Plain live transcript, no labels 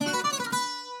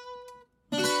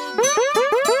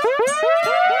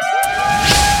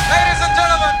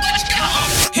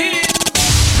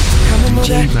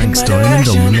DJ Banks Diamond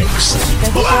on the mix.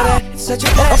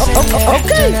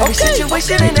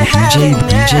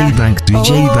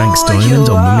 DJ Banks Diamond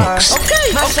on the mix.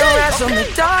 My sunrise on the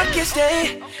darkest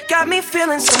day got me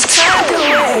feeling some kind of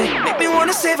way. Make me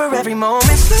wanna savor every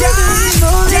moment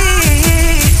slowly.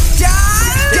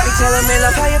 Baby, telling me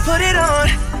love how you put it on.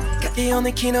 Got the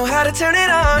only key know how to turn it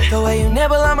on. The way you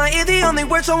nibble on my ear, the only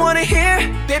words I wanna hear.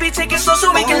 Baby, take it slow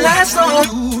so we can last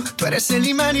long. Tú eres el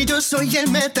imán y yo soy el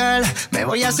metal. Me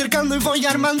voy acercando y voy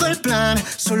armando el plan.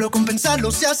 Solo con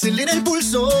pensarlo se acelera el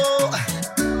pulso.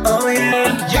 Oh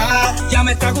yeah. Ya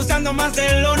me está gustando más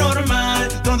de lo normal.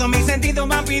 Todos mis sentidos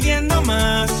van pidiendo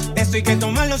más. Esto hay que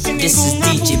tomarlo sin ningún apuro.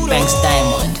 This is DJ Banks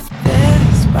Diamond.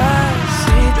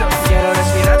 Despacito, quiero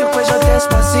respirar tu cuello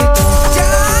despacito.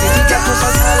 Dedica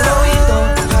cosas al oído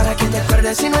para que te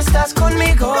acuerdes si no estás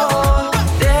conmigo.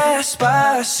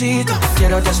 Despacito,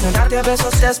 quiero desnudarte a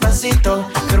besos despacito.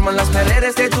 Firmo en las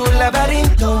paredes de tu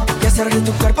laberinto y hacer de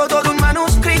tu cuerpo todo un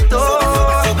manuscrito.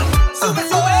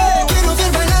 Quiero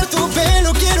ver bailar tu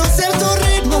pelo, quiero ser tu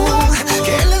ritmo.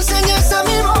 Que le enseñes a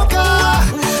mi boca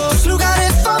tus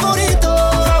lugares favoritos.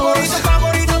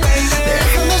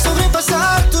 Déjame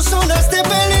sobrepasar tus zonas de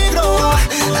peligro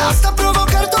hasta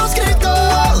provocar tus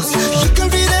gritos y que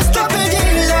olvides tu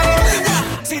apellido.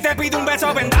 Si te pido un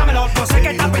beso, vendámelo. No sé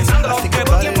qué estás pensando,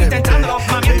 llevo tiempo intentándolo.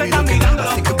 Mami, estoy caminando.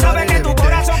 Sabes que tu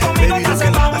corazón conmigo está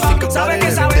cebado. Sabes que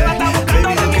esa beba está buscando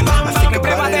de mi mama. Que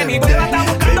prueba de mi beba está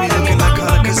buscando de mi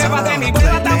mama. Que prueba de mi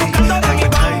beba está buscando de mi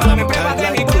mama. Que prueba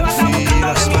de mi beba está buscando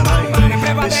de mi mama. Que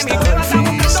prueba de mi beba está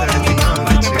buscando de mi mama.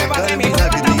 Que prueba de mi beba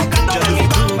está buscando de mi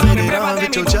mama.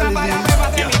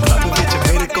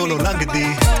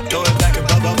 Throw it back and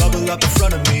bubble up in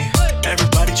front of me.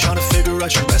 Everybody trying to figure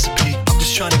out your recipe. I'm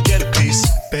just trying to get a piece,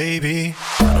 baby.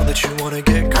 I know that you wanna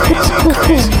get crazy.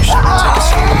 You should take it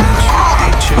slow and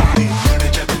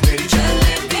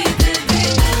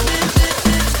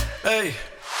hey,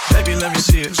 baby, let me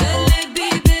see it.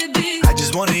 I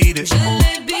just wanna eat it.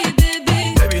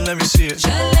 Baby, let me see it.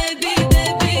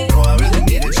 No, I really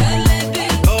need it.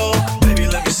 Oh, baby,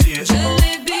 let me see it.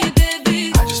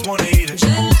 I just wanna eat it.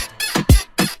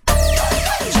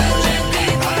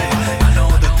 I know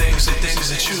the things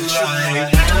that you like.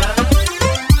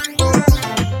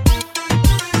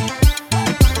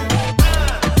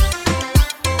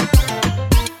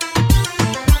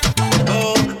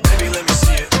 Oh, baby, let me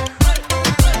see it.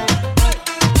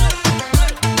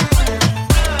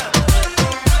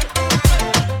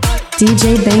 DJ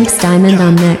Banks Diamond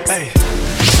on mix. Hey.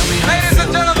 Ladies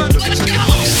and gentlemen, looking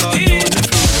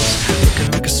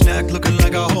like a snack, looking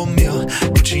like a whole meal.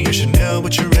 Gucci and Chanel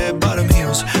with your red bottom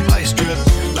heels. Ice drip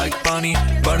like Bonnie,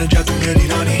 burning out the ready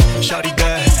honey. Shawty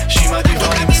bad, she my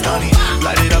divani Mastani.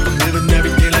 Light it up, I'm living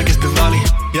every day like it's Diwali.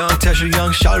 Young Tesha,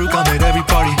 young Shahrukh, I'm at every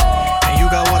party. And you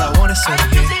got what I wanna say,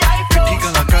 yeah. Critica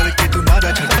la cara que tú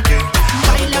nada chalaque.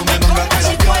 Baila me manga que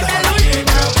la cara.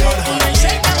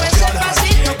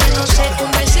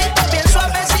 Un besito bien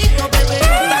suavecito, bebé.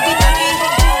 Taqui, taqui,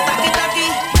 taqui,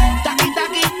 taqui,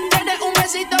 taqui. Tienes un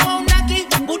besito o un aquí.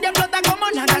 Booty explota como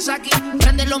Nagasaki.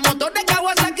 Prende los motores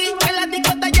Kawasaki. En la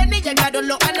discota Jenny llegaron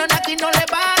los Anunnaki. No le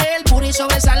baje, el puri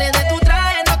sobresale de tu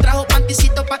traje. No trajo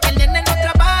panticito pa' que el nene no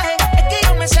trabaje. Es que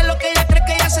yo me sé lo que ella cree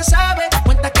que ya se sabe.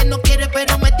 Cuenta que no quiere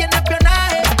pero me tiene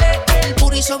espionaje. El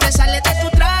puri sobresale de tu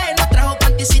traje. No trajo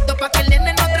panticito pa' que el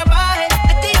nene no trabaje.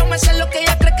 Es que yo me sé lo que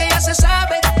ella cree que ya se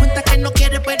sabe. Que no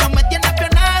quiere pero me tiene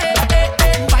espionaje.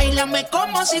 Báilame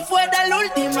como si fuera la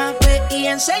última vez y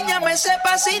enséñame ese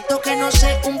pasito que no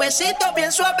sé, un besito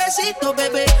bien suavecito,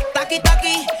 bebé. Taqui,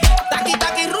 taqui, taqui,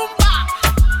 taqui, rumba.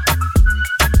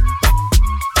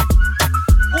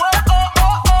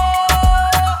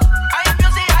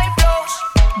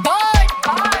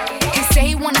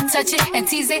 Touch it and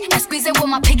tease it and squeeze it. When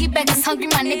my piggyback is hungry,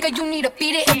 my nigga, you need to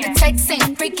feed it. If the text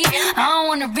ain't freaky, I don't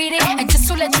wanna read it. And just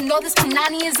to let you know, this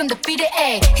Punani is undefeated.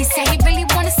 Ayy, he said he really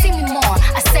wanna see me more.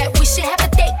 I said we should have a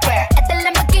date where at the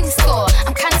Lamborghini store.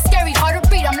 I'm kinda scary, hard to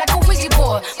read. I'm like a Ouija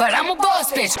board, but I'm a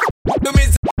boss bitch.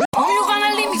 Who you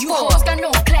gonna leave me for? Got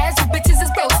no class, you bitches is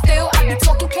broke still. I be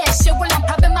talking cash shit while I'm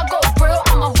popping my gold grill.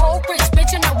 I'm a whole rich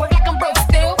bitch and I work like I'm broke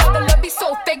still. The love be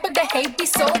so fake, but the hate be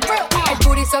so real. El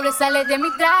booty sobresale de mi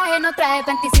traje, no traje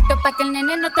panticito pa' que el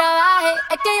nene no trabaje.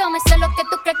 Es que yo me sé lo que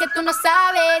tú crees que tú no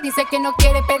sabes. Dice que no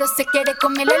quiere, pero se quiere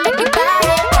comerle el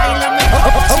equipaje. Báilame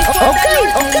como si fuera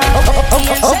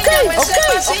enséñame ese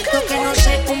pasito que no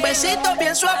sé, un besito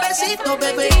bien suavecito,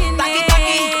 bebé. Taqui,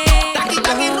 taqui, taqui,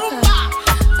 taqui, rumba.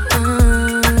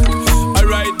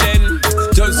 Alright then,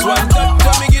 just one touch,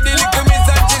 come me give the little miss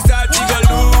and she start jiggle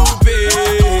loopy.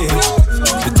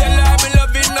 Tell her I'm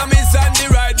loving her miss and the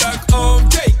ride back home,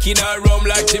 taking her rum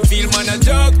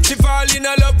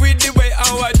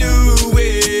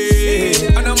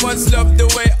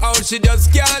she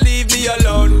just can't leave me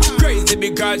alone. Crazy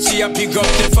because she a pick up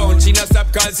the phone. She not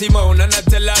stop call Simone, and I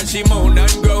tell her she moan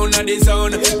and groan on the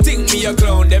zone. Think me a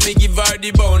clown, then me give her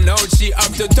the bone. Now she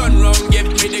have to turn round, give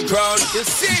me the crown. You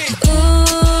see?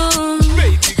 Ooh,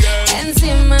 baby girl.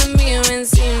 Encima mío,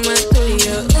 encima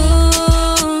tuyo.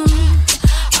 Ooh,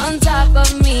 on top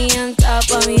of me, yeah.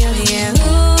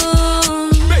 Ooh,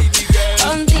 baby girl.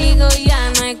 Contigo ya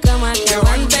no hay cama que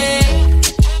aguante.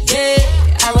 Yeah,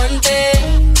 aguante.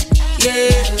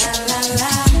 Yeah, la la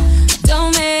la.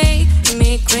 Don't make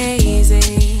me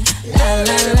crazy. La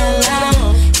la la la.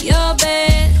 Your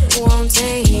bed won't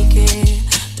take it.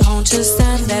 Don't just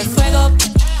stand there. Fuego,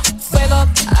 fuego.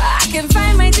 I can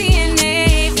find my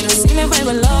DNA. Pero si me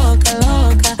vuelvo loca,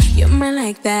 loca. You're mine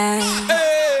like that.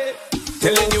 Hey,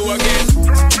 telling you again.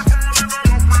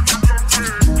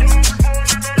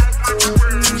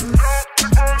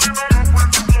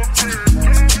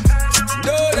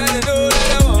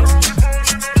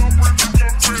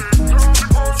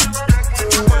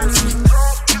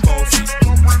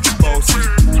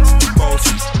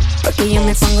 Porque yo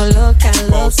me pongo loca,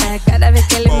 loca. Cada vez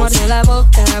que le mordo la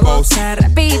boca, boca.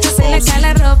 Rapidito se le cae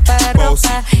la ropa,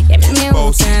 ropa. Y a mí me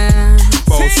gusta.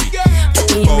 Porque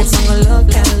yo me pongo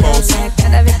loca, loca.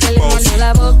 Cada vez que le mordo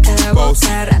la boca,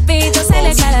 boca. Rapidito se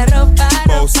le cae la ropa,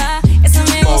 ropa. Eso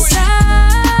me gusta.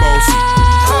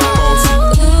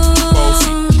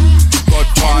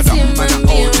 Encima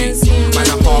mío, encima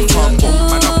tuyo.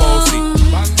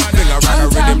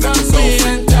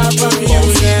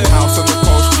 House on the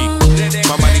coast, G.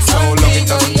 My money so long it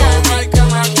doesn't know me.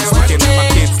 Just looking at my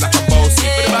kids like a bossy.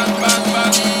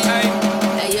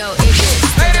 Hey yo,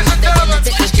 ladies and gentlemen,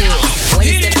 take a dip. When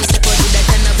you step out to that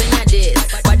kind of when I did.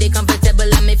 Body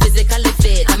comfortable and me physically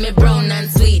fit. I'm a brown and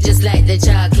sweet just like the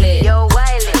chocolate. Yo,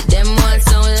 Wiley, them ones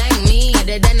sound like me.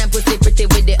 Other than a pussy pretty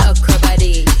with the okra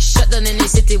body. Shut down in the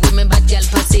city with me bad girl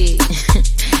pussy.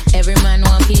 Every man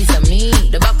want piece of me.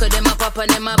 The back of them a pop and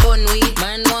them a bun weed.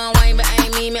 Man want wine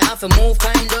behind me have to move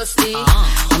kind dusty.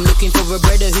 I'm looking for a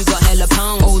brother who got hella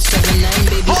pounds. 079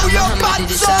 baby, Muhammad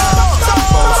did it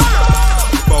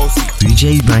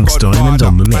DJ Banks Diamond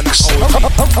on the mix.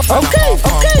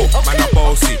 Okay. Man a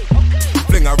bossy.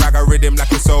 Fling a rag a rhythm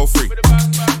like it's all free.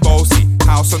 Bossy,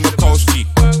 house on the coast, G.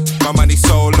 My money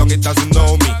so long it doesn't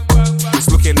know me. It's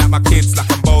looking at my kids like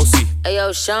I'm bossy. Hey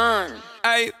yo, Sean.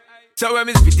 Hey. So when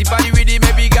me spitty body with it,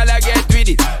 maybe gala get with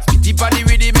it. Spitty body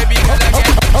with it, maybe gala get.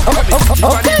 Spitty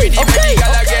body with it, maybe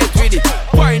gala get with it.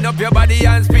 Wind up your body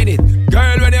and spin it.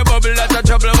 Girl, when you bubble, that's a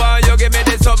trouble. Why you give me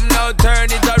this something now?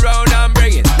 Turn it around and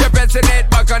bring it. You're pressing it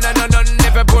back on and on.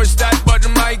 If you push that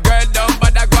button, my girl down,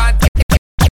 but I can't take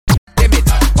it.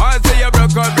 Once you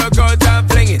broke out and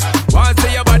fling it. Once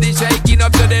your body shaking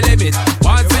up to the limit.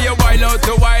 Once you wild out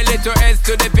to wild it to S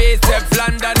to the base,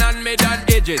 London and mid and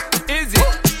edges. Is it?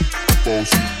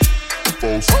 Bossy.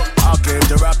 I came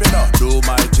to rap it up, do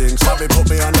my thing. Sabi put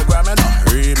me on the gram and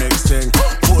remix thing.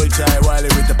 Full tie Wiley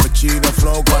with the Pacino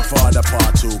flow. Godfather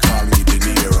part 2, call me De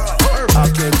Niro. I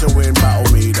came to win, battle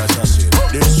me, that's a sin.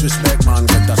 Disrespect man,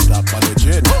 get a slap on the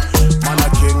chin. Man a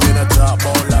king in a top,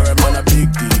 oh Larry, man a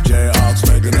big DJ, Hawks,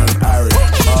 Megan and Harry.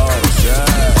 Oh yeah,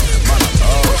 man a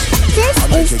boss. This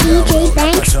is DJ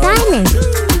Banks Diamond.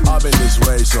 I'll be this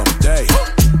way someday,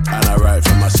 and I write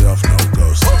for myself, no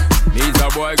ghost. Me's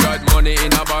a boy got money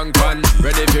in a bank van.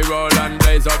 Ready to roll and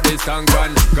blaze up this tank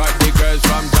van. Got the girls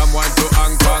from Jamwan to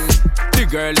Hong Kong. The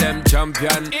girl them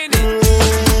champion in it.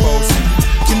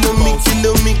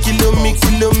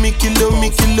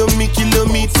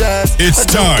 Kilometers. It's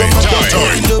time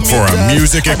for a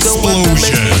music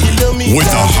explosion with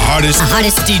the hottest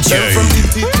DJ. From the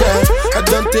teachers, I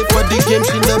don't take for the game,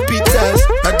 she no pitas.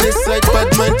 I decide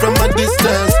bad mind from a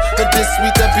distance. But this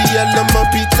sweet happy yellow my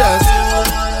pitas.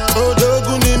 Oh,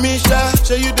 Doguni Misha,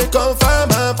 show you the confirm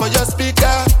for your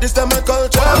speaker. This time I call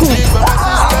traffic for my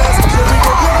sisters. So we go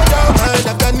blow down mind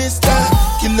Afghanistan.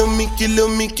 Kilometers.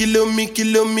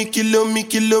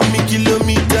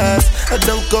 I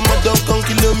don't come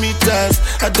kilometers.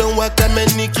 I don't walk that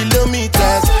many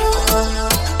kilometers.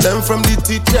 Learn from the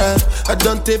teacher. I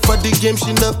don't take for the game,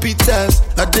 she no pitas.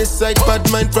 I decide bad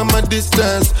mind from a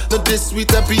distance. Not this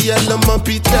sweet, I be all on my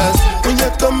pitas. When you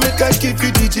come, make I give you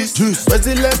digits. When's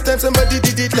the last time somebody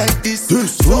did it like this? Too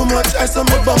much ice on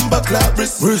my bumper clap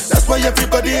wrist. That's why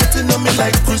everybody hating on me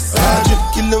like Chris.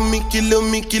 Kilometers.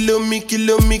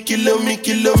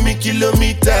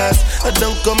 I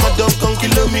don't come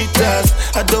kilometers.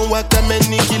 I don't walk that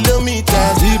many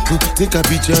kilometers. Deep people think I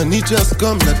be Johnny just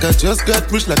come. Like I just got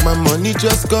rich, like my money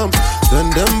just come.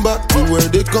 Send them back to where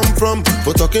they come from.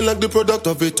 For talking like the product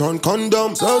of a torn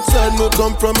condom. Southside no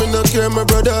come from, me no care my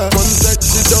brother. One side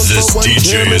sit down This for one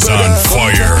DJ care, is my on brother.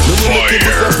 fire,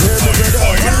 fire.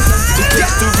 It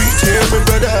takes to reach here, my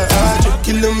brother.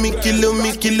 Kilometers.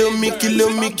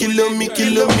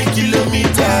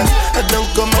 I don't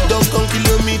come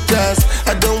kilometers.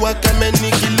 I don't walk that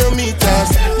many kilometers.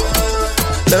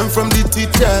 Learn from the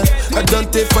teacher. I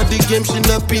don't take for the game, she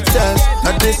no pitas.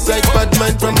 I decide bad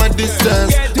mind from a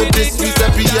distance. But this sweet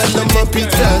happy, I love my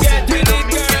pitas.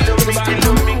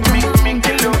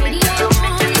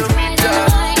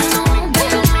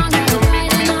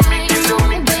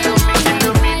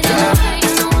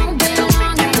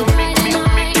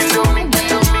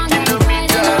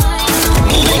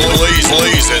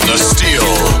 Blazing the steel.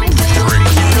 Bring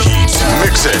the heat.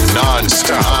 Mix it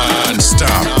non-stop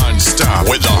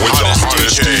with the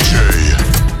hottest DJ.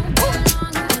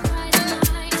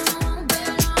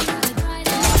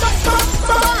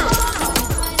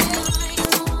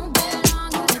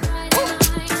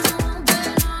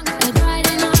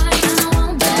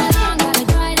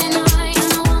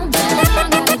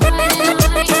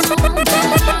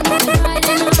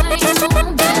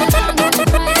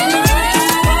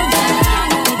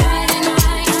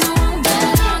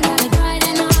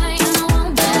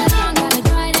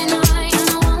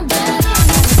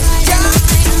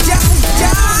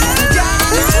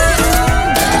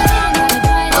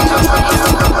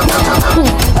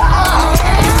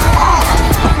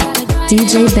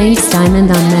 DJ Banks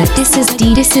Diamond on mix. This is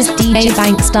DJ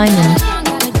Banks Diamond.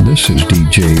 This is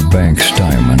DJ Banks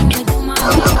Diamond.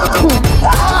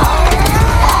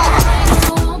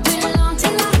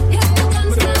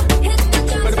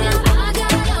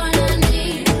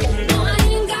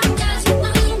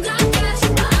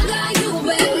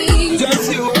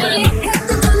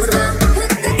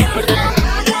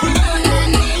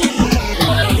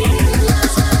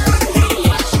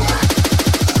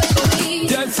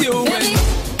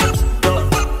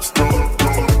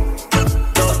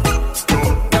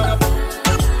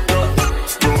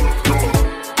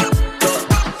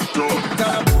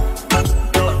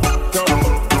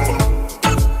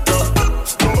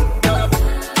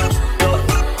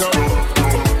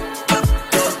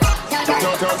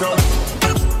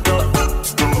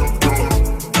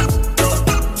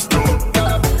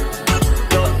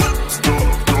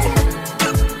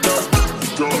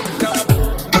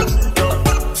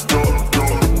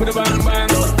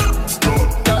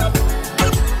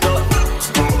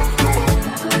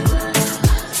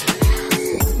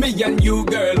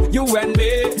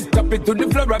 To the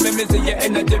floor and make me see your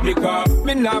energy because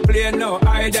me not play no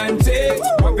hide and seek.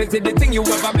 What is it the thing you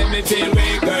ever make me feel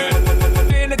way, girl?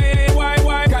 Why?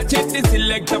 Catch it, the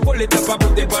selector, pull it up and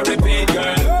put it for repeat,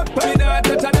 girl. Put me not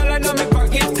touch a dollar in my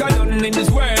pocket, cause nothing in this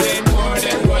world ain't more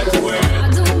than what's worth.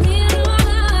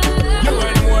 You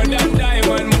want more than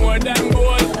diamond, more than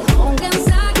gold.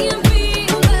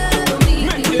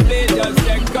 Make the day just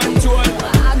take control.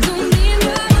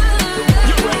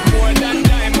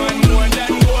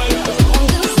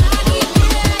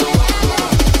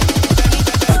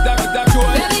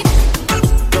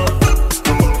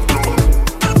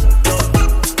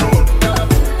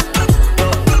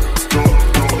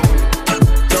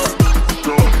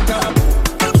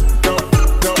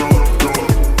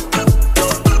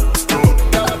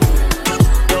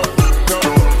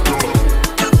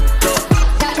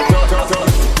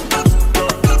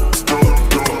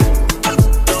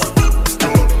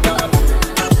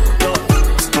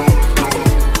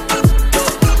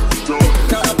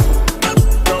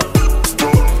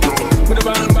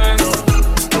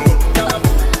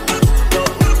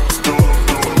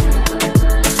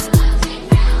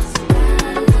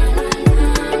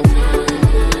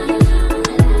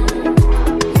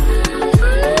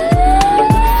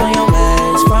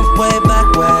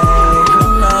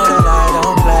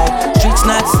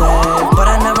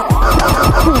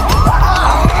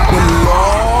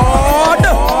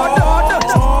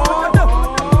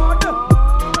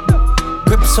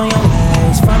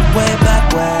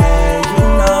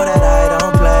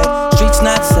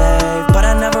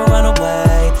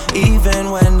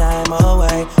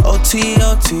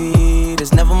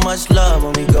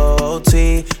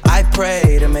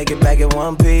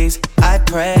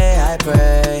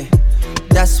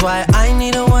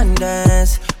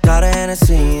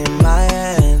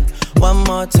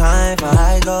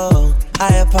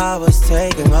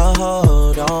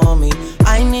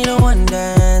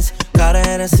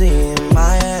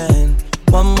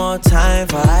 One more time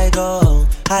before I go.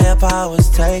 Higher powers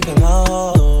taking a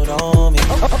hold on me.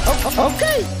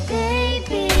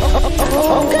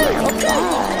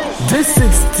 This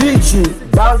is DJ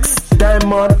Banks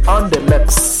Diamond on the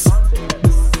mix.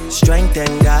 Strength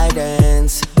and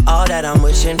guidance, all that I'm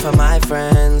wishing for my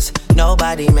friends.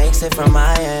 Nobody makes it from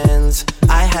my ends.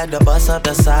 I had to bust up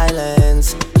the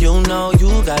silence. You know you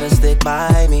gotta stick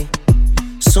by me.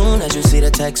 Soon as you see the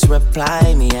text,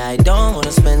 reply me. I don't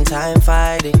wanna spend time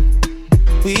fighting.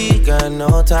 We got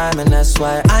no time and that's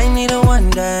why I need a one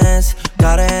dance.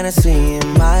 Got a Hennessy in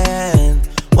my hand.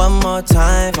 One more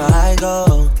time before I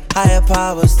go. Higher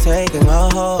powers taking a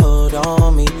hold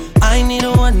on me. I need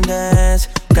a one dance.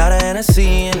 Got a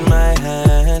Hennessy in my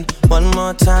hand. One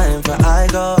more time before I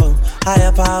go.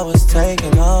 Higher powers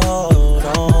taking a hold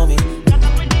on me.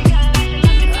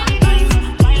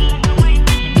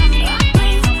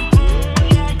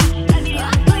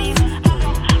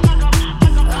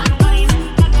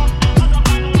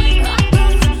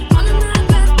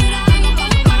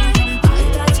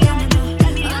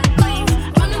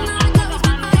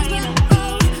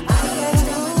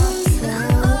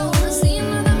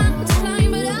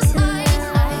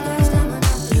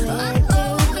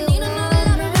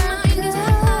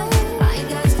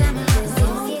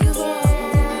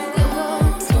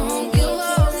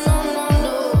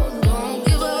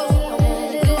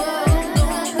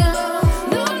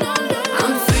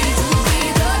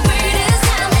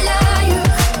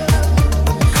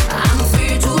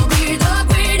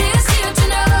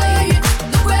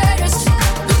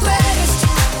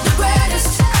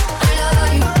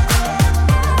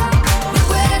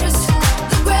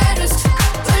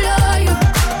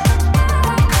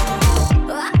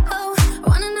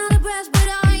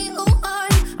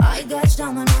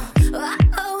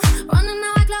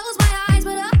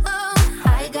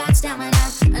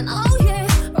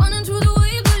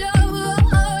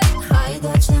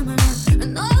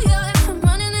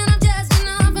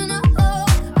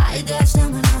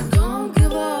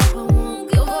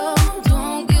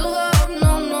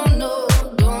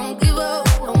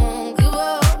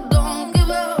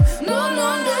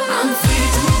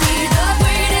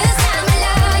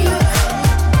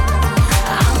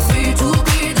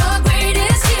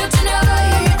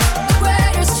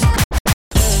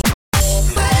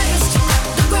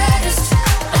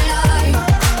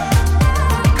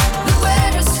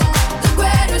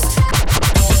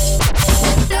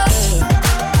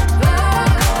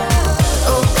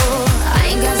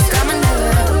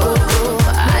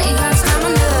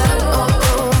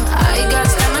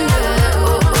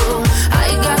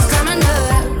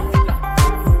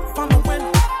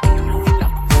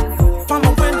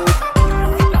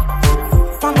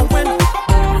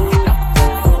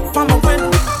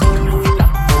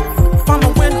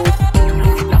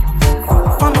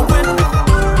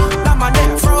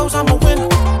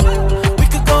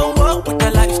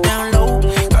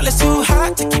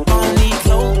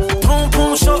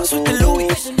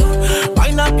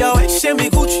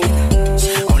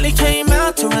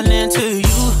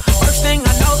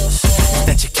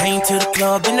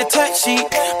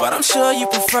 But I'm sure you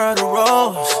prefer the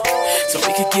rose, so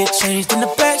we could get changed in the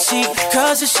backseat.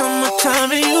 Cause it's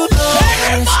summertime and you know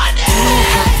it's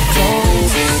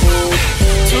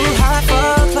too hot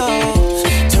for clothes,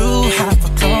 too hot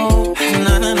for clothes,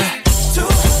 nah, nah, nah.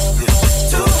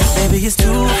 Baby, it's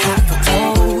too hot for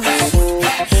clothes,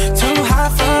 too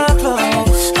hot for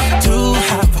clothes, too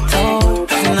hot for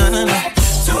clothes, nah, nah, nah.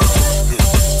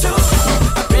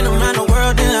 I've been around the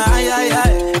world and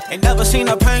ain't never seen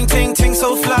a painting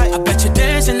so fly. I bet you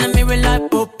dance in the mirror like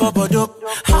boop, boop, boop, doop.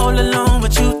 All alone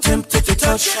with you, tempted to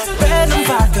touch. Red and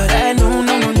vodka, that no,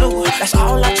 no, no, no. That's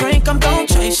all I drink, I'm gon'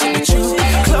 chase it with you.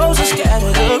 Clothes are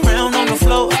scattered around on the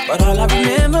floor, but all I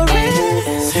remember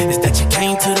is that you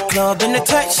came to the club in the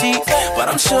taxi. But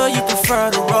I'm sure you prefer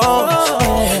the rose,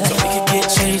 so we could get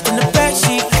changed in the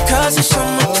backseat. Cause it's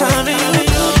summertime and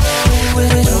you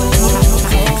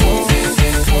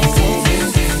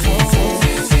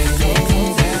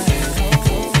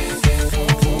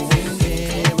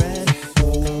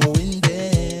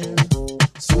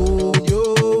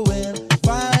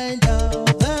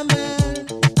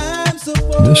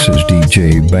This is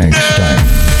DJ Banks Time.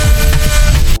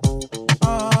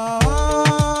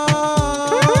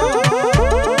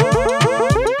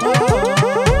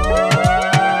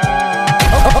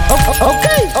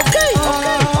 Okay.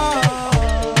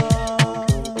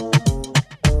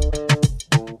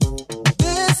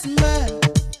 This man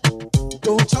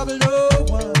don't trouble no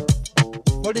one,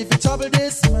 but if you trouble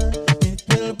this man, it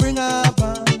will bring a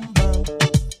bam bam.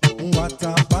 What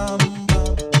a bam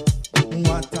bam,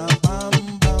 what a bam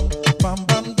bam, bam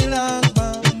bam dilang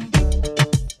bam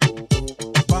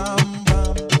bam, bam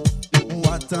bam,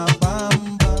 what a bam.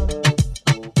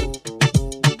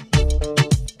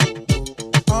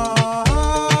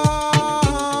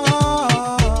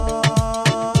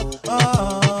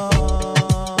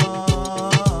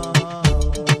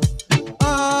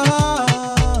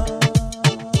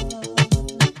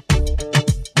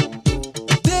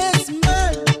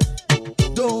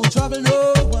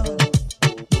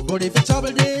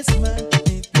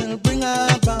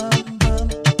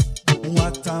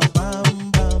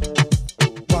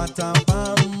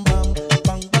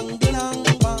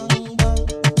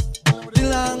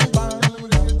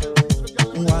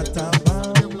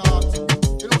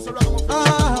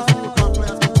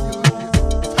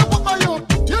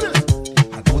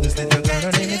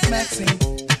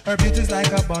 Maxine. Her beauty's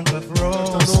like a bunch of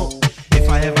roses. If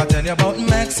I ever tell you about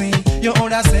Maxine, you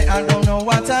older say I don't know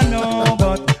what I know,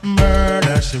 but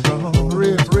murder she wrote.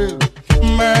 Real.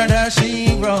 Murder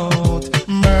she wrote.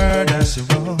 Murder she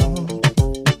wrote.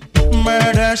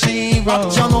 Murder she wrote.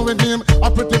 Action with him,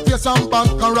 a pretty face and bad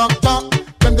character.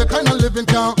 Them the kind of living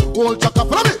can hold chaka.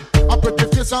 Follow me. A pretty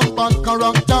face and bad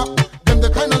character. Them the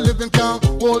kind of living can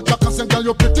hold chaka. Say girl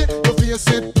you pretty, your face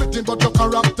it pretty, but your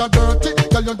character dirty.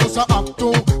 Girl you just a act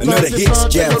too. Another hits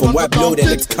jam from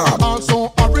WebLoaded.com.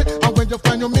 Also hurry, and when you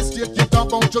find your mistake, you talk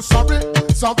about your sorry.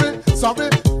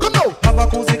 Come now. Have a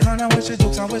cozy corner where she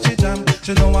jokes and where she jam.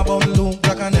 She know about Luke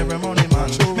Jack and every money man.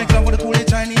 Make love with the coolie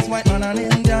Chinese, white man and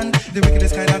Indian. The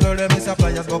wickedest kind of girl that Mr.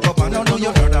 Flyers go up and down. Know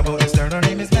you heard about this girl, her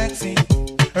name is Maxine.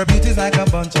 Her beauty's like a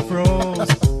bunch of roses.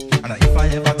 And if I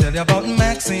ever tell you about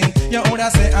Maxine, you older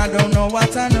say I don't know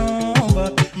what I know,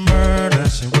 but murder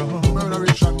she wrote.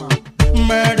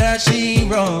 Murder she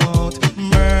wrote.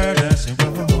 Murder she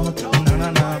wrote.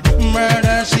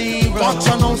 Murder she wrote. Watch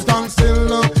her now stand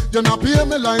still. You not pay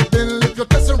me like bill. If you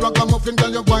test a ragamuffin,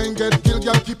 girl you go and get killed.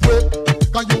 Girl keep wait.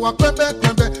 Cause you a crebe.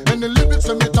 And the lyrics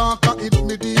when me talk and hit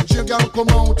me DJ, girl come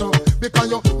out.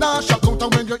 Because you nah shock out.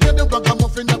 And when you hear the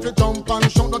ragamuffin, you have to jump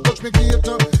and shout. Don't touch me gate.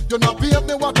 You not pay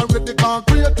me what I read. Because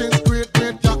great is great.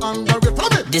 You're under it.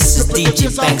 Follow me. This is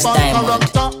DJ Banks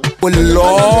Diamond. Oh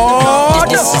Lord.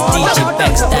 This is DJ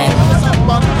Banks Diamond.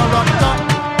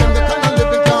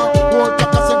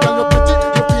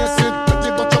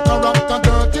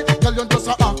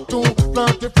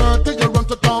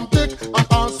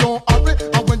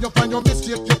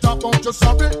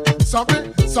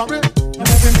 Sorry.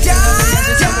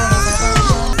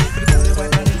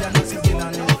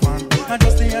 I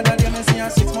just the other day, me see her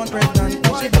 6 months pregnant.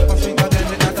 She got a finger, then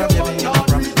we got a baby in the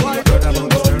pram. You heard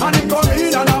about this girl? And it come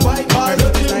in and a bike car.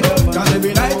 Cause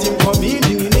every night him come in,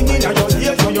 ding in your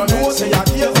ear, so you know say your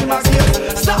ears in my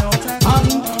ears. Stop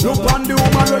and look on the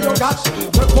woman where you got.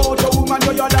 Look out the woman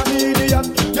where you're the medium.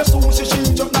 You soon see she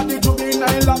jump at the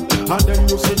juvenile lap, and then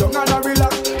you sit down and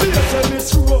relax. You say me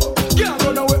screw up, girl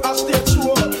run away a stage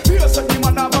show. You say the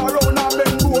man have a round and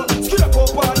bend low, scrape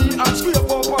up on it and scrape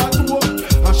up on two,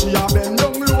 and she a bend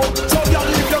down low. So girl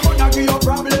if you gonna give your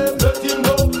problem, let him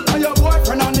go. And your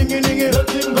boyfriend a ningy, let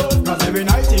him go. Cause every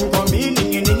night him come in,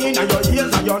 ningy, and your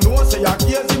ears and your nose say your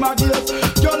ears in my ears.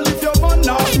 Girl if your man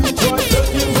now beat right,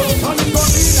 let him go. And he come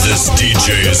in. This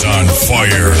DJ is on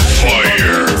fire.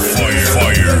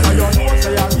 And your nose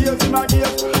say your ears in my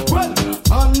ears. Well,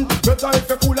 and better if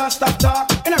you cool and stop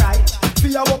talk. In a right,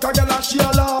 feel a walk a girl and she a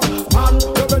laugh. And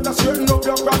you better straighten up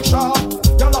your crack sharp.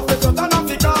 Girl a face out and a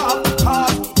pick up.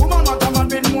 Woman want a man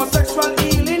with more sexual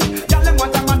healing. Girl them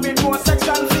want a man with more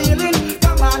sexual feeling.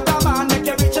 Come on, make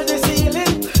you reach the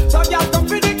ceiling. So girl come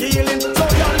for the killing. So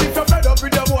girl if you're fed up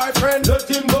with your boyfriend, let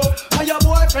him go. And your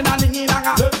boyfriend a ningy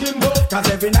nanga, let him go. Cause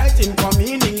every night him come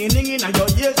in, ningy, and your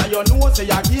ears and your nose say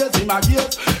your ears in my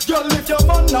ears. Girl if your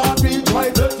man not reach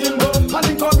right, let him go. And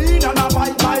he come in and a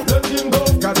bite, let him go.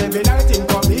 Cause every night him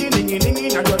come in,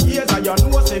 ningy, and your ears and your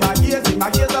nose say my ears in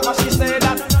my ears. But she say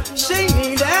that she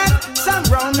needed some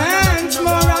romance,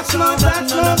 more rocks, more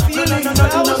flats, more feelings.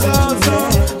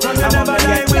 So you never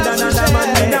die with another man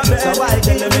in a bed. So why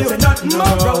tell them it's nothing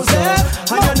more roses?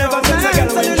 And you never miss a girl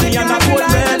when she on a good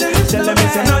bed. Tell them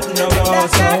it's nothing no go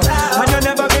so. And you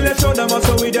never really show them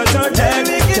also with your third leg.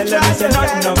 Tell them it's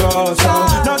nothing no go so.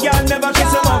 No girl never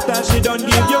kiss him after she don't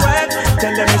give you head.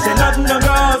 Tell them it's nothing no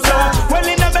go so. Well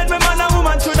in the bed, my man and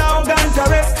woman should have gone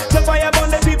caress. So fire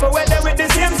burn the people where they with the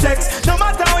same sex. No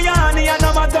matter how you honey and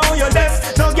no matter how you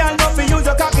desk. No girl not for use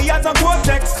your cocky as a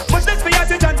cortex. But let's be at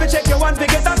the time to check you want to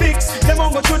get a fix. Them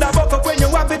won't go through the buck up when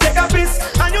you want to take a piss.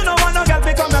 And you know want no girl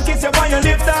to come and kiss you while you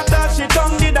lift after she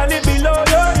tongue did a live below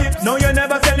your hip. No you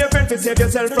never tell your friend to save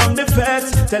yourself from the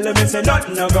feds. Tell them it's a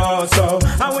nothing no go so.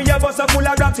 And when your bus are full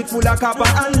of rocks, it full of copper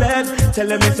and lead. Tell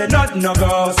them it's a nothing no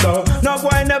go so. No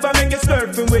boy never make you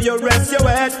slurping where you rest your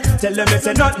head. Tell them it's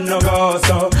a nothing no go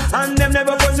so. And them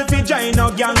never force you to join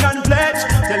no gang and pledge.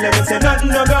 Tell them it's a nothing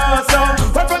no go so.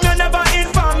 But from you never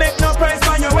inform, make no price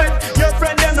on your head. Your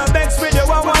friend them no begs with you,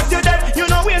 I want you dead. You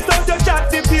know waste out your chat,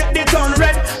 the paint the turn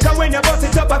red. Cause when you bust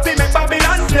it up, I feel make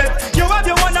Babylon flip. You have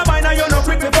your one of mine and you no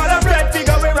quick before the bread.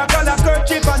 Figure wear a color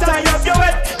kerchief and tie up your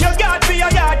head. You got for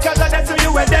your yard, cause that's where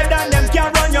you were dead. And them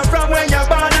can't run you from when you're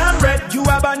born and bred. You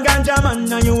have a ganja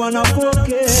man and you wanna poke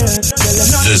it.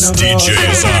 This DJ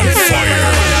is on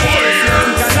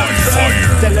fire.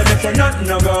 Tell them it's a nothing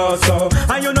no go so.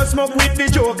 And you no smoke with the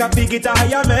joke, I pick it a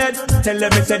higher med. Tell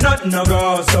them it's a nothing no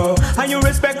go so. And you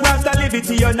respect Rasta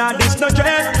liberty, you're not this no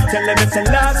dread. Tell them it's a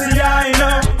last year, I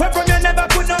know. Where from you never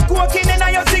put no coke in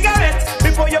your cigarette.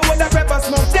 Before you was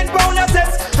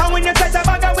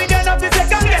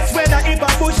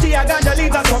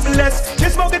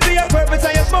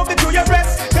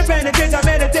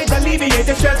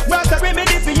you stress. Rasta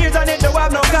remedy for years and it don't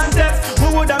have no contest.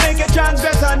 Who woulda make you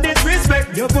transgress and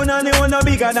disrespect? You put on the one no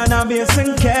bigger than a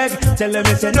basin keg. Tell them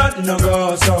me say nothing no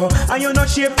go so. And you not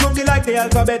shape cookie like the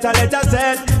alphabet a letter Z.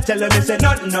 Tell them me say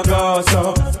nothing no go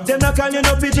so. Them no call you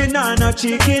no pigeon or no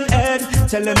chicken head.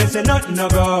 Tell them me say nothing no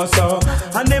go so.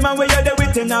 And them a way you there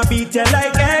with him a beat you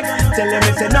like egg. Tell them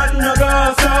me say nothing no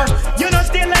go so. You know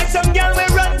still like some girl we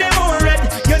run them on red.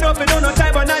 You know fi do no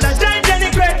type but neither shine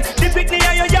Jenny Craig. The picnic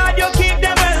in your yard you keep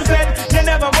them well fed. You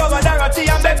never go over Dorothy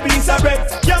and beg piece of bread.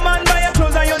 Your man buy your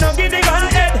clothes and you know give the girl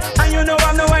head. And you know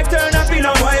I'm no wife turn up in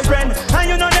a boyfriend. And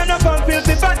you know them no come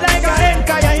filthy fat like a hen.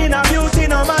 Cause you in a beauty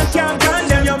no man can't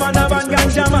condemn. Your man a van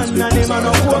ganja man and him a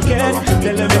no cokehead.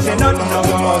 Tell them me say nothing no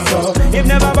go so. If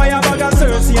never buy a bag of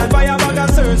Cersei and buy a bag of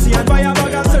Cersei and buy a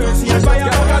bag of Cersei and buy a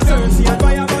bag of Cersei and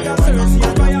buy a bag of Cersei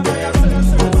and buy a bag of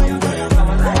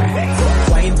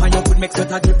make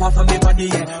sweat a drip off of me body,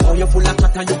 yeah. Oh, you full of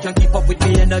chat and you can keep up with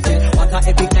me energy. What a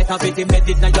epic night of it,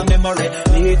 embedded in your memory.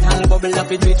 Little bubble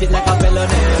up, it treat it like a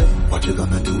felony. What you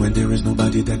gonna do when there is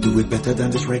nobody that do it better than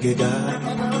this reggae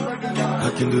guy? I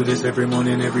can do this every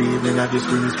morning, every evening. I just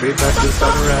scream straight back to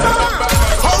sunrise.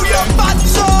 Hold your body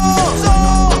so.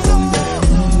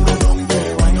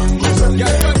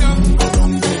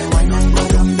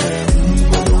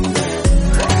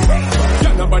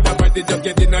 Just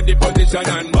get in the position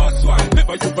and boss one.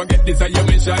 Never you forget this is your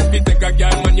mission. Be take a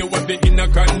girl man, you want be in a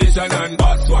condition and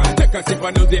boss one. Take a sip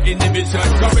and lose the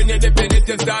inhibition. Cause when you depend it,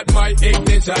 you start my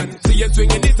ignition. See you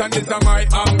swinging it and this is my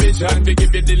ambition. Me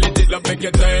give you the legit love, make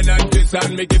you turn and twist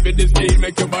and me give you the speed,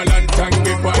 make you balance and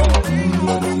grip on.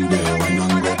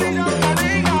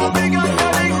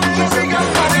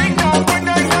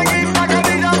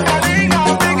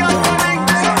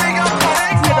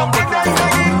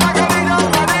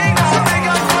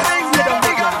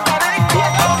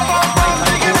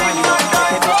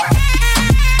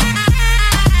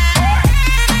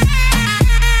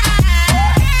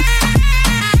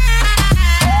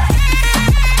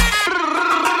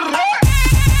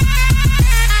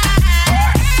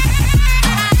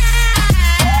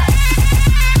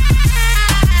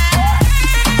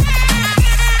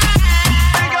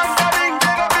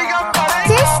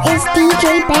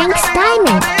 DJ Banks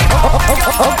Diamond.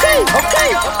 Okay.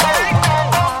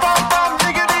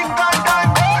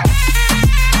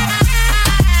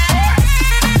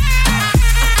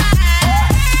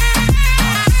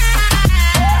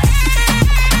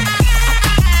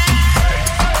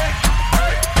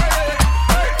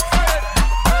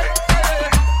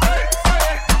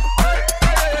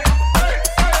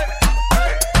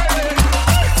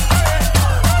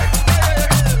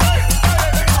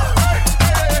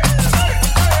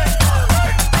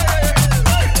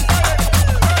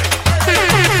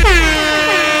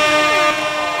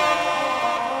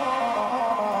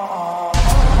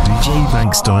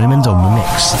 Banks Diamond on the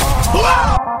mix.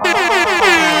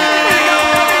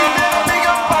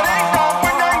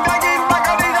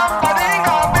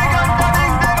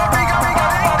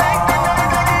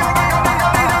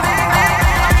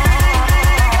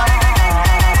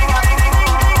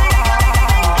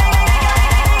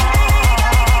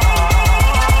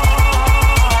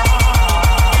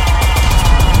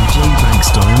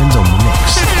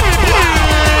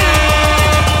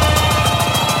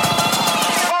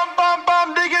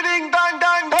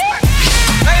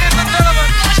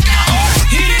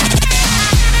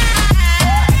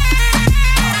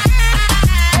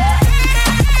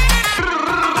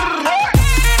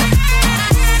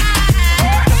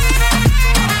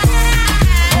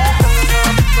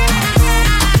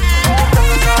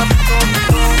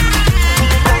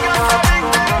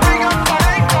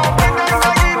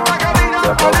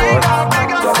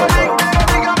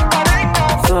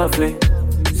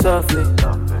 Softly,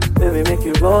 baby, make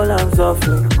you roll on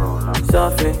softly.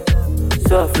 Softly,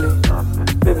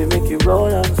 baby, make you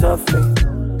roll on softly.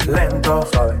 Lento,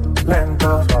 suave,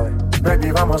 lento, suave.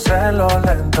 Baby, vamos a hacerlo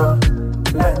lento.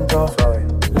 Lento, suave,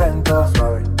 lento,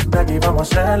 suave. Baby,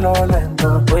 vamos a hacerlo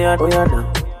lento. Oh yeah,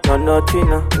 no,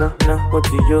 Tina, no,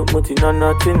 moti yo, moti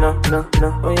no, Tina, no,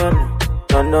 oh yeah,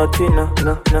 no, Tina,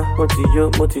 no, moti yo,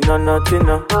 moti no,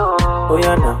 Tina. Oh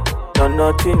yeah,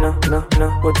 no, Tina, no,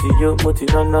 moti yo, moti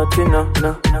no, Tina,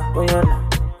 no, oh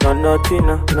yeah, no,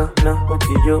 Tina, no,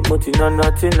 moti yo, moti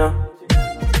no, Tina.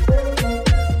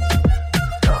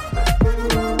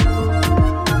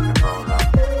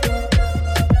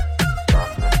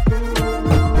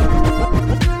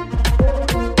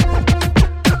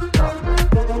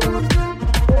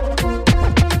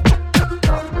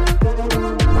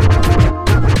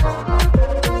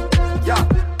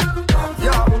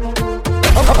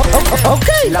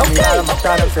 La mirada mata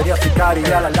cara sería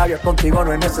sicaria. Las labios contigo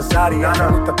no es necesaria. Me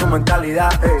gusta tu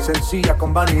mentalidad, sencilla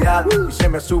con vanidad. Y se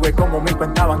me sube como mi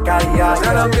cuenta bancaria.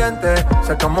 El ambiente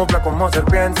se camufla como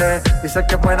serpiente. Dice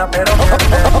que es buena pero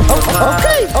miente.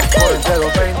 Por el dedo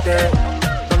 20.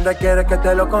 ¿Dónde quieres que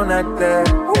te lo conecte?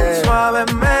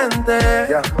 Suavemente.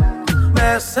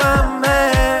 Bésame.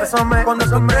 Cuando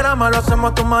se lo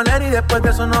hacemos a tu manera y después de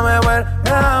eso no me vuelve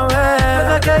a ver.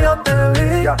 Desde que yo te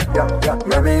vi,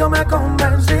 baby, yo me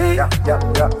convencí.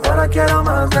 Ahora quiero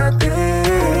más de ti,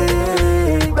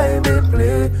 baby,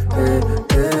 please.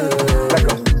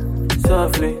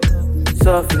 Softly,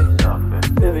 softly,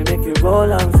 baby, make you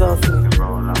roll on softly,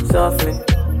 softly,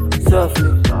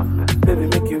 softly, baby,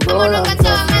 make you roll on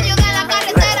softly.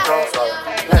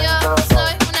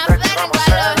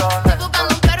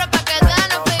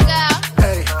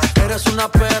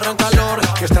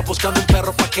 Que está buscando un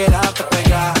perro pa' quedarte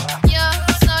pegada. Yo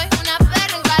soy una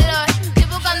perra en calor. Estoy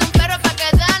buscando un perro pa'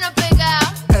 quedarnos pegados.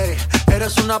 Ey,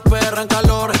 eres una perra en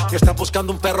calor. Que está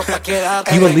buscando un perro pa'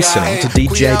 quedarte pegada. You are listening to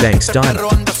DJ Banks Diamond. No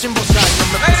me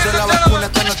puse la vacuna,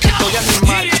 esta noche estoy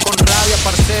animal. Con rabia,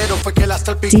 parcero, fue que la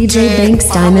salpiqué. DJ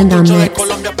Banks Diamond on mix.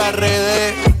 Colombia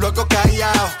PRD, luego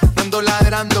callado. Ando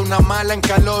ladrando, una mala en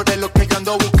calor es lo que yo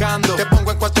ando buscando. Te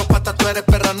pongo en cuatro patas, tú eres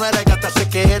perra, no eres gata. Sé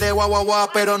que eres guau guau guau,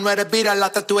 pero no eres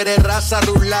viralata. Tú eres raza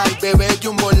rulay, bebé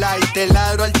jumbo light. Te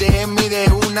ladro al DM y de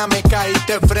una me caí.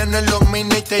 Te freno en los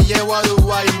mini y te llevo a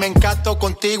Dubai. Me encanto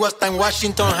contigo hasta en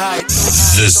Washington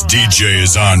Heights. This DJ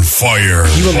is on fire.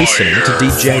 You are listening to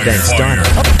DJ Banks Diamond.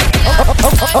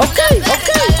 Okay.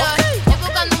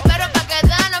 Buscando un perro pa'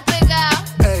 quedarnos pegados.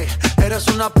 Ey, eres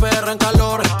una perra en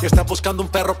calor. Que está buscando un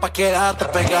perro pa' quedarte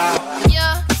pegado. Yo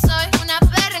soy una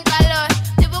perra en calor.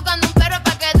 Estoy buscando un perro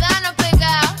pa' quedarnos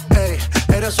pegados. Ey,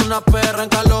 eres una perra en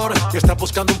calor. Que está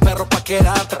buscando un perro pa'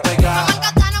 quedarte pegado. Como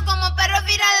catano, como perro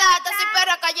viralata. Soy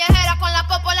perra callejera con la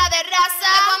popola de raza.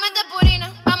 Te comete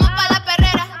purina, vamos pa' la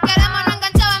perrera. Quedémonos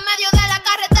enganchados en medio de la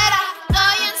carretera.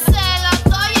 Estoy en celo,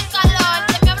 estoy en calor.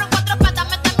 Se me abro cuatro patas,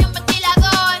 méteme un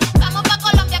ventilador. Vamos pa'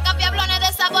 Colombia, cambiablones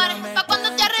de sabores. Pa' cuando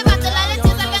te arrebate la leche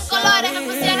salga en colores. Me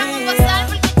pusieron un bozal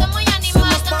porque estoy muy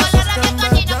animal. Tengo la rabia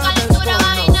canina, calentura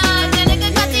vaginal. Me tiene que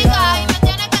castigar y me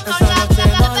tiene que colgar.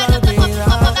 Saca la perra, te pongo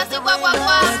casi guau guau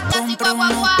guau. Casi guau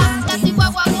guau guau, casi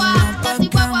guau guau guau. Casi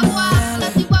guau guau guau,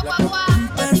 casi guau guau guau.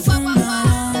 Casi guau guau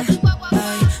guau, casi guau guau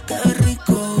guau. Qué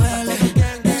rico huele,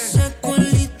 ese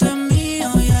culito es mío.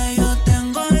 Ya yo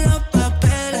tengo los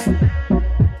papeles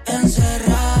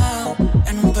encerrados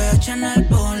en un PH en el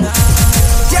poblado.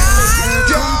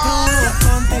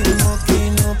 Contigo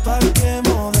quino pa' que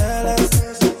modeles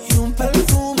y un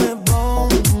perfume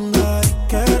bomba. Ay,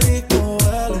 qué rico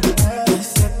huele.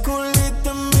 Ese culito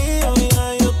es mío, ya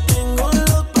yo tengo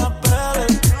los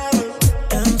papeles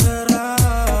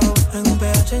encerrados en un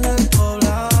PH en el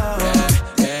poblado.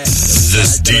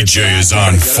 This DJ is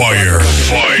on fire.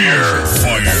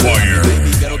 Fire.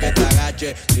 Baby, quiero que te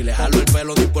agache. Si le jalo el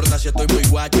pelo, no importa si estoy muy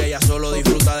guache. Ella solo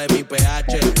disfruta de mi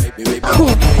pH. Baby.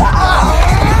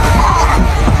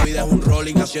 La vida es un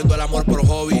rolling, haciendo el amor por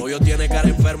hobby. Hoyo tiene cara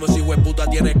enfermo, ese hueputa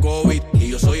tiene COVID. Y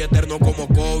yo soy eterno como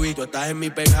COVID. Tú estás en mi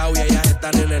penthouse y ellas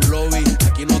están en el lobby.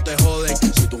 Aquí no te joden,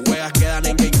 si tus juegas quedan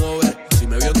en game over. Si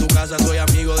me vio en tu casa, soy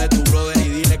amigo de tu brother. Y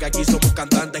dile que aquí somos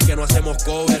cantantes que no hacemos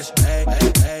covers.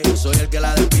 Yo soy el que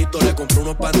la despisto. Le compré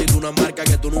unos panties de una marca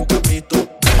que tú nunca has visto.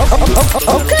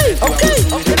 Okay.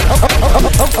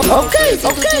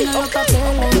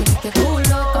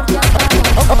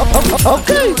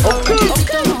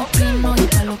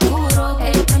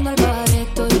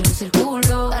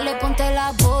 Dale, ponte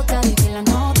la bota, dije la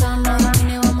nota. No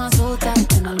tiene más sota,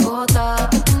 en el gota.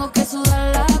 Que tengo que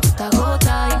sudar la gota a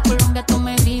gota. Y en Colombia tú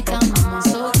me gritas, mamá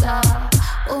sota.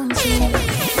 Un chin,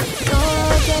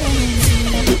 todo quieren un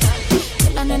chin. Que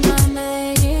la nena de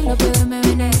Medellín, los bebés me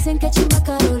ven y dicen que chimba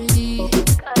Karol G.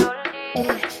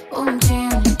 Un chin,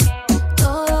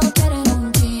 todo quieren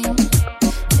un chin.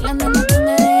 Que la nena de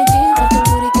Medellín, con el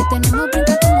booty que tenemos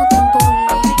brinca como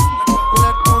trampolín.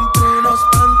 Le compré unos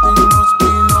panties, unos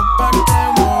pinos pa' que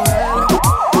modele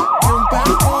y un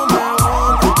perfume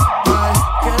bomba. Ay,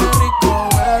 qué rico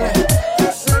huele.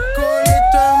 Ese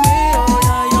culito es mío,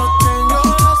 ya yo tengo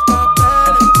los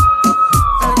papeles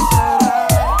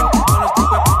encerrados con los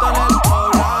hueputas en el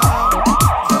poblado.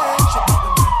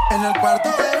 En el cuarto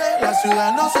bebé, la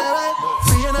ciudad no se ve.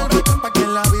 Fui en el balcón pa' que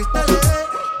la vista le dé.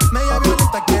 Media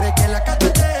violeta quiere que la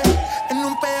cachete en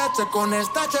un PH con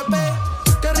esta HP.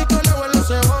 Qué rico le huele el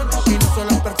cebón. Y no solo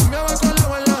el perfume, va con el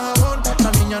agua en la jabón.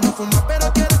 La niña no fuma,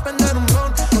 pero quiere prender un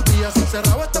blon. Los días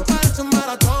encerrados, esto parece un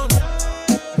maratón.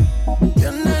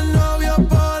 Tiene novio,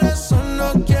 por eso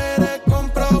no quiere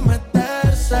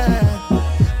comprometerse.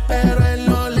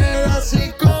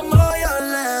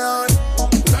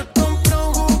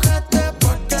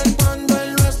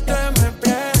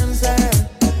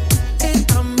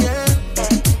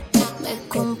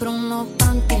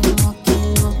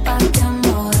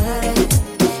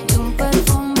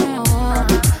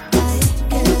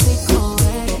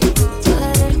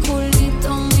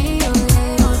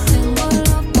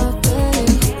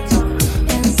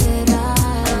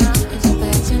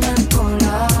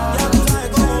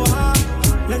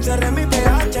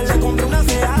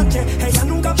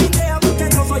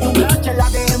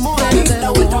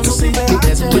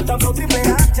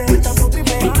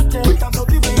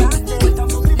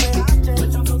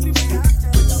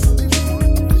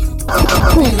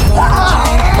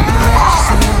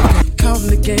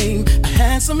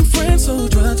 got some friends who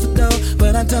drugs for dough,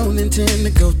 but I don't intend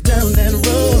to go down that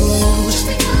road. Just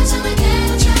because I'm a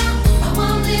ghetto child, I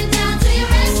won't live down to your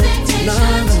expectations. No.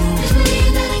 Just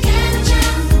believe that a ghetto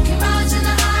child can rise to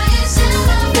the highest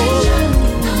elevation.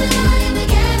 Know that I am a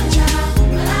ghetto child,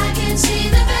 but I can see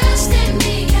the best in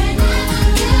me. Can you,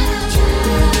 ghetto child?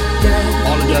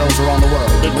 All the ghettos around the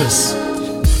world, dig this.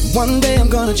 One day I'm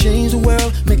gonna change the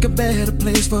world, make a better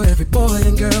place for every boy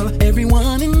and girl.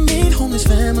 Everyone in need, homeless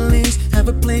families, have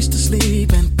a place to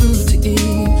sleep and food to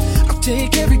eat. I'll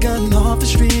take every gun off the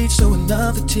street so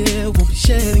another tear won't be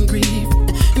shed in grief.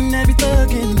 And every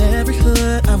thug in every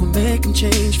hood, I will make them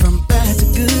change from bad to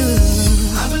good.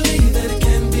 I believe that it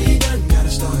can be done, gotta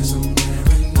start somewhere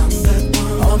and I'm that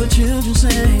one. All the children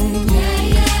sing,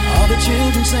 yeah, yeah. All the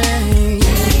children sing,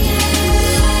 yeah, yeah.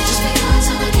 Just because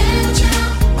I'm a ghetto child,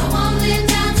 live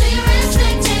down to your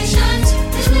expectations.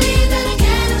 Just believe that a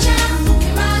ghetto child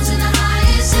can rise to the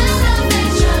highest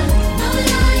elevation. Know that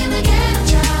I am a ghetto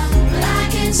child, but I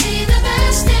can see the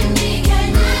best in me.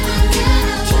 Can you,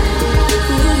 ghetto child?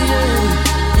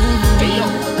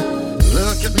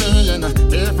 Look at me in a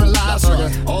different light.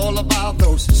 Forget all about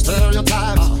those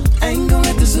stereotypes. Ain't gonna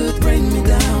let this hood bring me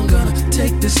down. Gonna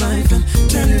take this life and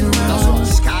turn it around. That's right.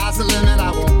 Sky's the limit,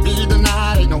 I won't be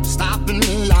denied. Ain't no stopping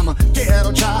me, I'm a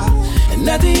ghetto child. And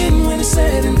at the end, when it's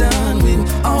said and done, we'll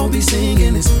all be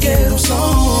singing this ghetto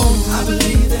song. I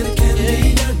believe that it can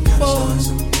be done. Gotta start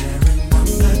somewhere and I'm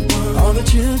that one. All the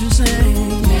children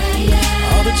sing, yeah,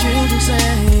 yeah. All the children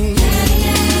sing, yeah,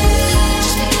 yeah.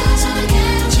 Just because I'm a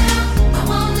ghetto child, I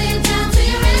won't live down to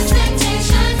your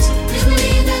expectations. Just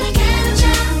believe that a ghetto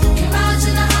child can rise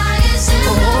to the highest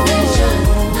elevation.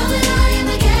 Know that I am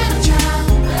a ghetto child,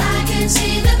 but I can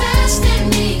see the best in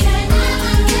me. Can you,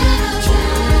 ghetto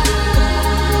child?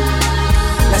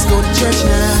 Let's go to church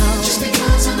now. Just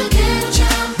because I'm a ghetto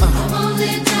child, I won't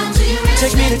live down to your expectations.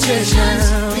 Take me to church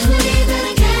now. Just believe that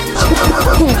a ghetto child.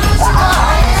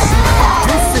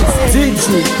 This is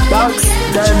DJ Box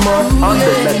Diamond on the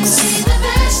mix.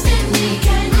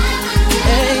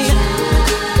 Hey,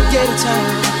 ghetto time.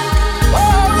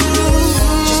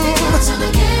 Just because I'm a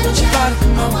ghetto child,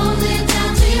 I won't live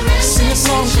down to your sing a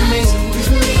song for me.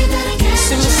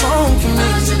 Sing a song for me.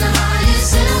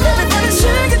 Everybody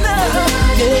sing it now.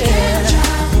 Yeah.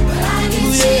 But I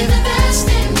can see the best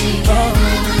in me.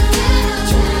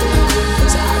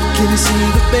 So I can see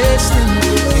the best in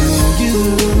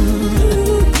you.